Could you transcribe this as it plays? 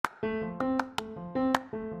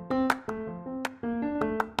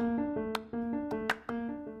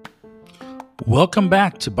Welcome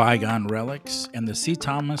back to Bygone Relics and the C.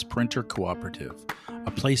 Thomas Printer Cooperative,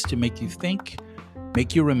 a place to make you think,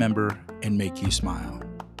 make you remember, and make you smile.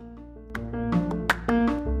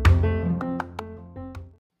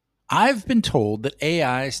 I've been told that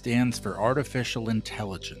AI stands for artificial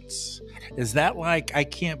intelligence. Is that like I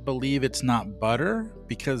can't believe it's not butter?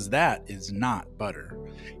 Because that is not butter.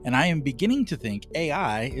 And I am beginning to think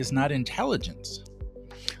AI is not intelligence.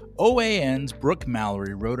 OAN's Brooke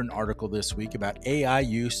Mallory wrote an article this week about AI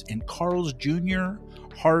use in Carl's Jr.,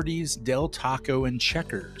 Hardee's, Del Taco, and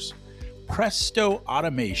Checkers. Presto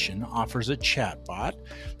Automation offers a chatbot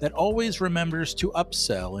that always remembers to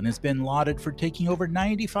upsell and has been lauded for taking over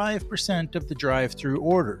 95% of the drive-thru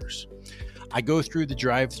orders. I go through the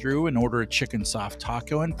drive-thru and order a chicken soft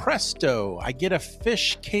taco, and presto, I get a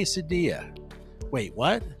fish quesadilla. Wait,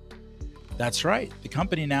 what? That's right. The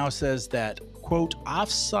company now says that, quote,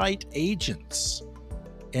 off-site agents,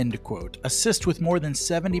 end quote, assist with more than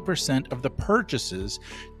 70% of the purchases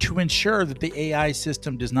to ensure that the AI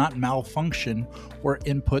system does not malfunction or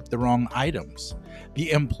input the wrong items.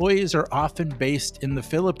 The employees are often based in the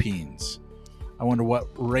Philippines. I wonder what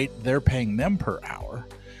rate they're paying them per hour.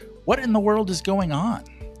 What in the world is going on?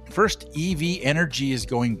 First, EV Energy is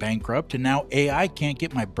going bankrupt, and now AI can't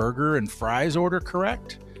get my burger and fries order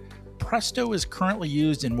correct? Presto is currently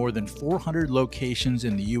used in more than 400 locations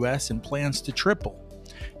in the US and plans to triple.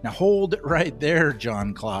 Now hold it right there,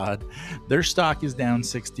 John Claude. Their stock is down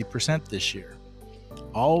 60% this year.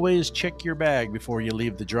 Always check your bag before you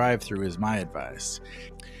leave the drive-thru is my advice.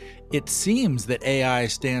 It seems that AI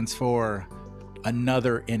stands for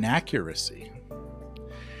another inaccuracy.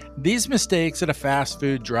 These mistakes at a fast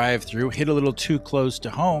food drive-thru hit a little too close to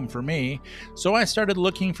home for me, so I started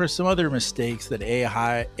looking for some other mistakes that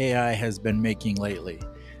AI has been making lately.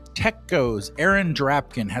 TechGo's Aaron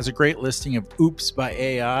Drapkin has a great listing of oops by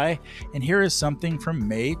AI, and here is something from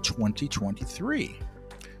May 2023.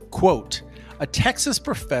 Quote, a Texas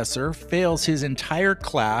professor fails his entire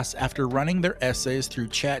class after running their essays through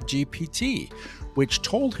ChatGPT, which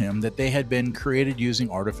told him that they had been created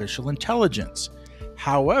using artificial intelligence.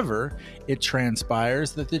 However, it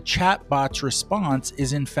transpires that the chatbot's response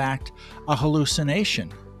is in fact a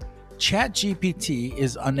hallucination. ChatGPT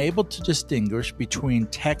is unable to distinguish between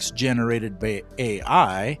text generated by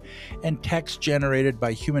AI and text generated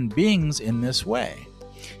by human beings in this way.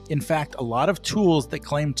 In fact, a lot of tools that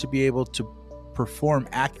claim to be able to perform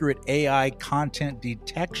accurate AI content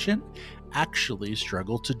detection actually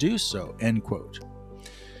struggle to do so, end quote.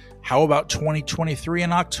 How about 2023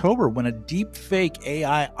 in October when a deepfake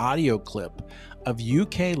AI audio clip of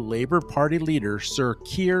UK Labour Party leader Sir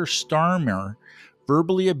Keir Starmer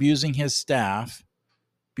verbally abusing his staff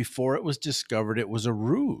before it was discovered it was a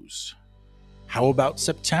ruse? How about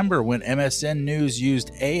September when MSN News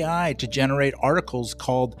used AI to generate articles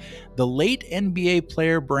called "The Late NBA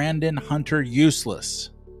Player Brandon Hunter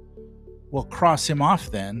Useless"? Well, cross him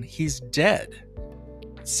off then, he's dead.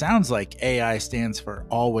 Sounds like AI stands for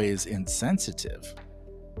always insensitive.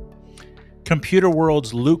 Computer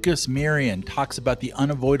World's Lucas Mirian talks about the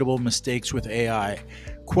unavoidable mistakes with AI.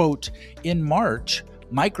 Quote, in March,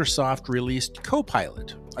 Microsoft released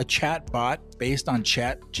Copilot, a chatbot based on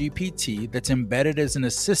ChatGPT that's embedded as an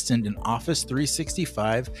assistant in Office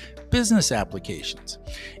 365 business applications.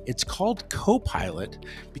 It's called Copilot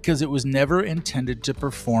because it was never intended to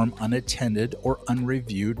perform unattended or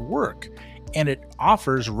unreviewed work, and it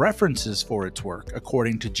offers references for its work,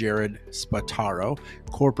 according to Jared Spataro,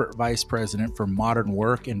 Corporate Vice President for Modern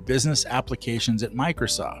Work and Business Applications at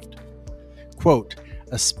Microsoft. Quote,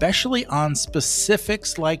 especially on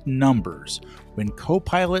specifics like numbers, when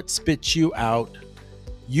Copilot spits you out,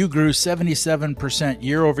 you grew 77%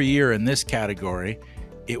 year over year in this category,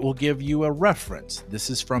 it will give you a reference. This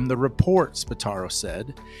is from the report, Spataro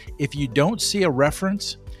said. If you don't see a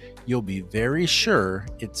reference, you'll be very sure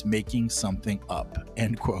it's making something up,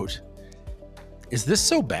 end quote. Is this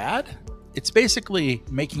so bad? It's basically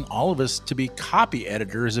making all of us to be copy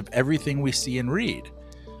editors of everything we see and read.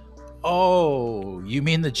 Oh, you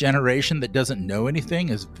mean the generation that doesn't know anything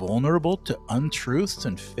is vulnerable to untruths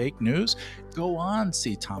and fake news? Go on,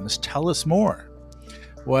 C. Thomas, tell us more.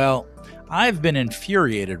 Well, I've been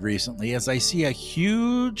infuriated recently as I see a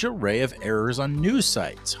huge array of errors on news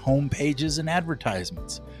sites, homepages, and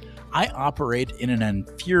advertisements. I operate in an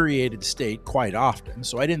infuriated state quite often,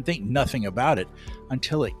 so I didn't think nothing about it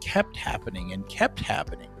until it kept happening and kept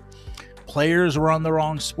happening. Players were on the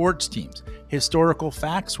wrong sports teams. Historical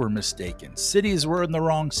facts were mistaken. Cities were in the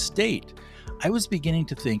wrong state. I was beginning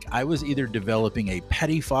to think I was either developing a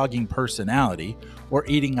pettifogging personality or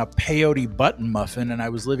eating a peyote button muffin and I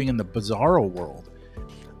was living in the bizarro world.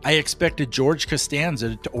 I expected George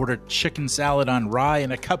Costanza to order chicken salad on rye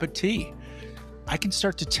and a cup of tea. I can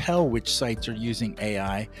start to tell which sites are using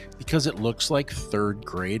AI because it looks like third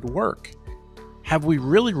grade work. Have we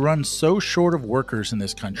really run so short of workers in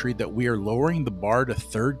this country that we are lowering the bar to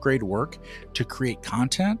third grade work to create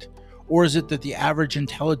content? Or is it that the average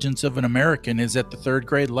intelligence of an American is at the third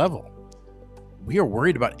grade level? We are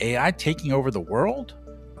worried about AI taking over the world?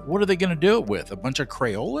 What are they going to do it with? A bunch of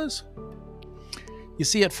Crayolas? You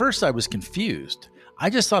see, at first I was confused. I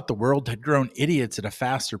just thought the world had grown idiots at a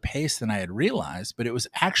faster pace than I had realized, but it was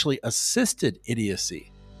actually assisted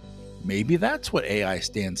idiocy. Maybe that's what AI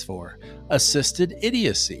stands for, assisted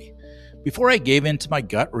idiocy. Before I gave in to my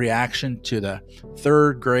gut reaction to the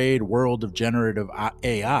third grade world of generative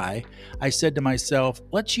AI, I said to myself,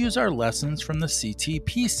 let's use our lessons from the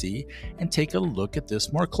CTPC and take a look at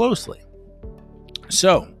this more closely.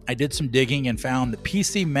 So I did some digging and found that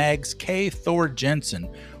PC Mag's K. Thor Jensen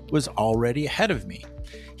was already ahead of me.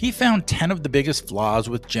 He found 10 of the biggest flaws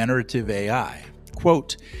with generative AI.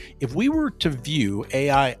 Quote, if we were to view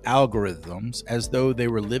AI algorithms as though they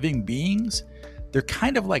were living beings, they're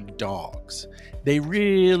kind of like dogs. They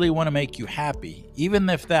really want to make you happy, even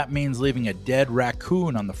if that means leaving a dead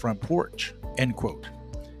raccoon on the front porch. End quote.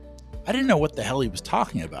 I didn't know what the hell he was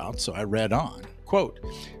talking about, so I read on. Quote,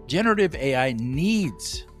 generative AI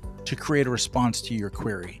needs to create a response to your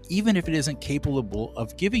query, even if it isn't capable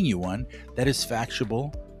of giving you one that is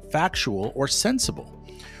factual, or sensible.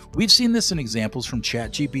 We've seen this in examples from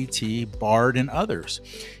ChatGPT, Bard, and others.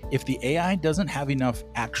 If the AI doesn't have enough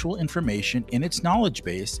actual information in its knowledge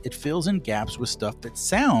base, it fills in gaps with stuff that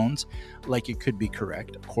sounds like it could be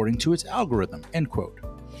correct according to its algorithm, end quote.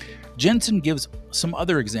 Jensen gives some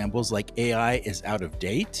other examples like AI is out of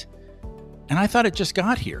date, and I thought it just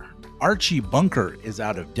got here. Archie Bunker is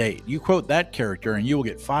out of date. You quote that character and you will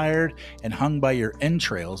get fired and hung by your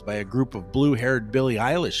entrails by a group of blue-haired Billie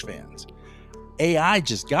Eilish fans. AI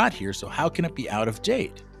just got here, so how can it be out of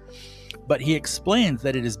date? But he explains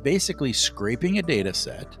that it is basically scraping a data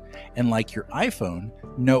set, and like your iPhone,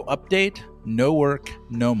 no update, no work,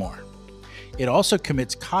 no more. It also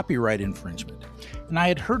commits copyright infringement, and I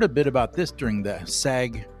had heard a bit about this during the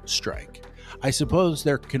SAG strike. I suppose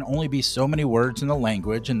there can only be so many words in the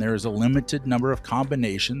language, and there is a limited number of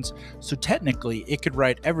combinations, so technically it could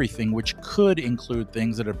write everything, which could include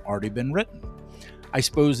things that have already been written. I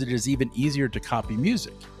suppose it is even easier to copy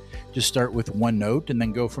music. Just start with one note and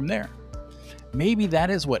then go from there. Maybe that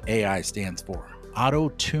is what AI stands for,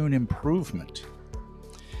 auto-tune improvement.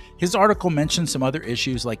 His article mentions some other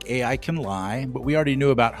issues like AI can lie, but we already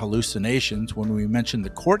knew about hallucinations when we mentioned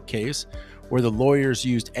the court case where the lawyers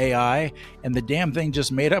used AI and the damn thing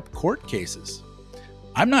just made up court cases.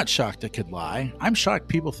 I'm not shocked it could lie. I'm shocked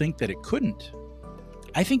people think that it couldn't.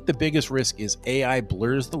 I think the biggest risk is AI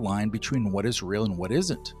blurs the line between what is real and what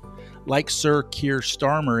isn't. Like Sir Keir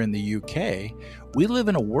Starmer in the UK, we live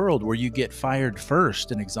in a world where you get fired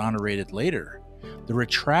first and exonerated later. The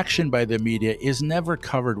retraction by the media is never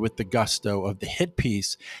covered with the gusto of the hit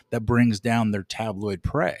piece that brings down their tabloid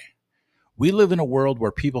prey. We live in a world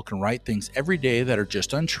where people can write things every day that are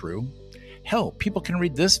just untrue. Hell, people can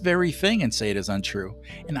read this very thing and say it is untrue,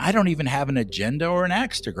 and I don't even have an agenda or an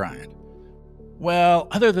axe to grind. Well,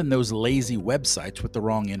 other than those lazy websites with the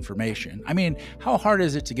wrong information. I mean, how hard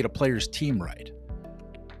is it to get a player's team right?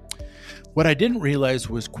 What I didn't realize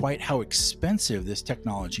was quite how expensive this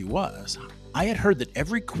technology was. I had heard that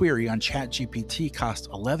every query on ChatGPT cost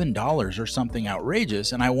 $11 or something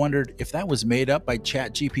outrageous, and I wondered if that was made up by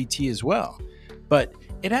ChatGPT as well. But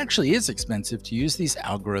it actually is expensive to use these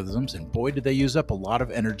algorithms, and boy, do they use up a lot of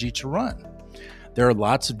energy to run. There are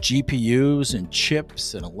lots of GPUs and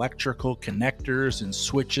chips and electrical connectors and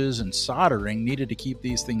switches and soldering needed to keep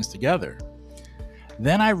these things together.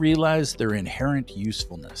 Then I realized their inherent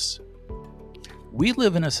usefulness. We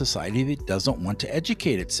live in a society that doesn't want to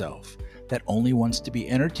educate itself, that only wants to be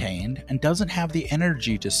entertained and doesn't have the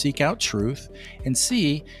energy to seek out truth and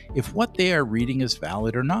see if what they are reading is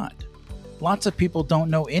valid or not. Lots of people don't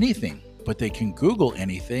know anything, but they can Google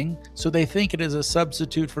anything, so they think it is a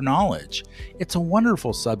substitute for knowledge. It's a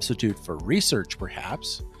wonderful substitute for research,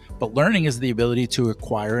 perhaps, but learning is the ability to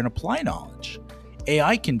acquire and apply knowledge.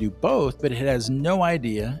 AI can do both, but it has no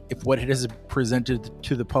idea if what it has presented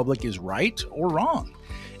to the public is right or wrong.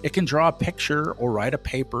 It can draw a picture or write a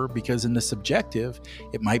paper because in the subjective,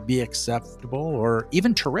 it might be acceptable or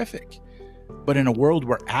even terrific. But in a world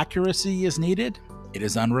where accuracy is needed, it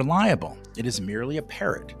is unreliable. It is merely a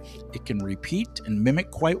parrot. It can repeat and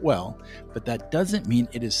mimic quite well, but that doesn't mean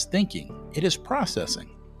it is thinking. It is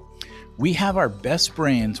processing. We have our best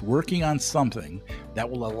brains working on something that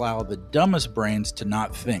will allow the dumbest brains to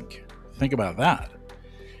not think. Think about that.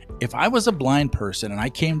 If I was a blind person and I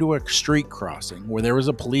came to a street crossing where there was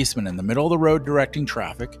a policeman in the middle of the road directing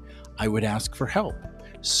traffic, I would ask for help.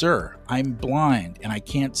 Sir, I'm blind and I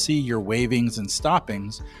can't see your wavings and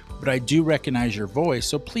stoppings, but I do recognize your voice,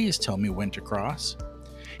 so please tell me when to cross.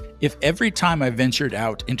 If every time I ventured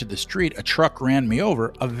out into the street a truck ran me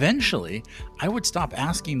over, eventually I would stop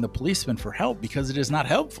asking the policeman for help because it is not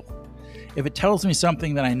helpful. If it tells me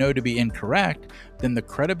something that I know to be incorrect, then the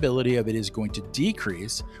credibility of it is going to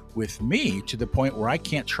decrease with me to the point where I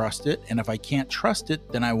can't trust it, and if I can't trust it,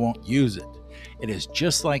 then I won't use it. It is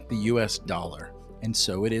just like the US dollar, and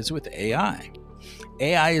so it is with AI.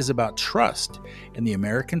 AI is about trust, and the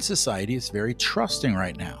American society is very trusting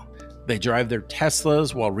right now. They drive their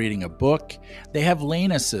Teslas while reading a book. They have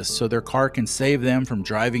lane assist so their car can save them from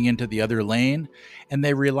driving into the other lane, and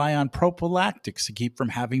they rely on prophylactics to keep from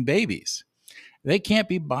having babies. They can't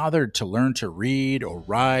be bothered to learn to read or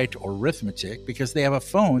write or arithmetic because they have a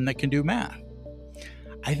phone that can do math.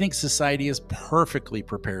 I think society is perfectly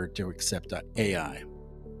prepared to accept AI.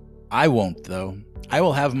 I won't, though. I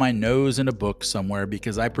will have my nose in a book somewhere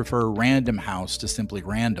because I prefer Random House to simply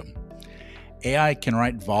random. AI can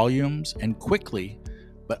write volumes and quickly,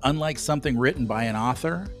 but unlike something written by an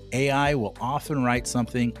author, AI will often write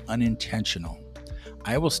something unintentional.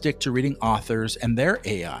 I will stick to reading authors and their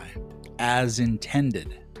AI as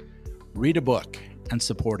intended. Read a book and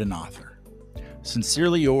support an author.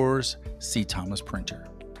 Sincerely yours, C. Thomas Printer.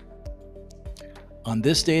 On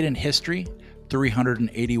this date in history,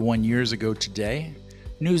 381 years ago today,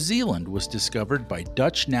 New Zealand was discovered by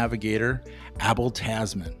Dutch navigator Abel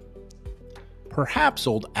Tasman. Perhaps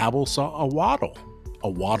old Abel saw a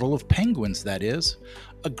wattle of penguins, that is.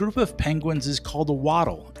 A group of penguins is called a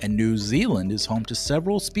wattle, and New Zealand is home to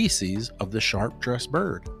several species of the sharp-dressed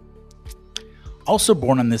bird. Also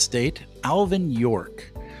born on this date, Alvin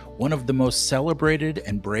York, one of the most celebrated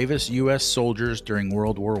and bravest U.S. soldiers during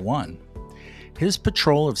World War I. His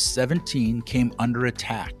patrol of 17 came under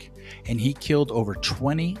attack, and he killed over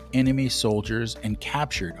 20 enemy soldiers and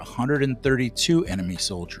captured 132 enemy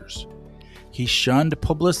soldiers. He shunned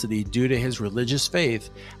publicity due to his religious faith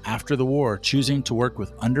after the war, choosing to work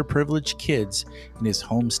with underprivileged kids in his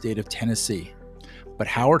home state of Tennessee. But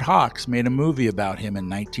Howard Hawks made a movie about him in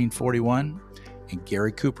 1941, and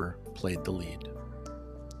Gary Cooper played the lead.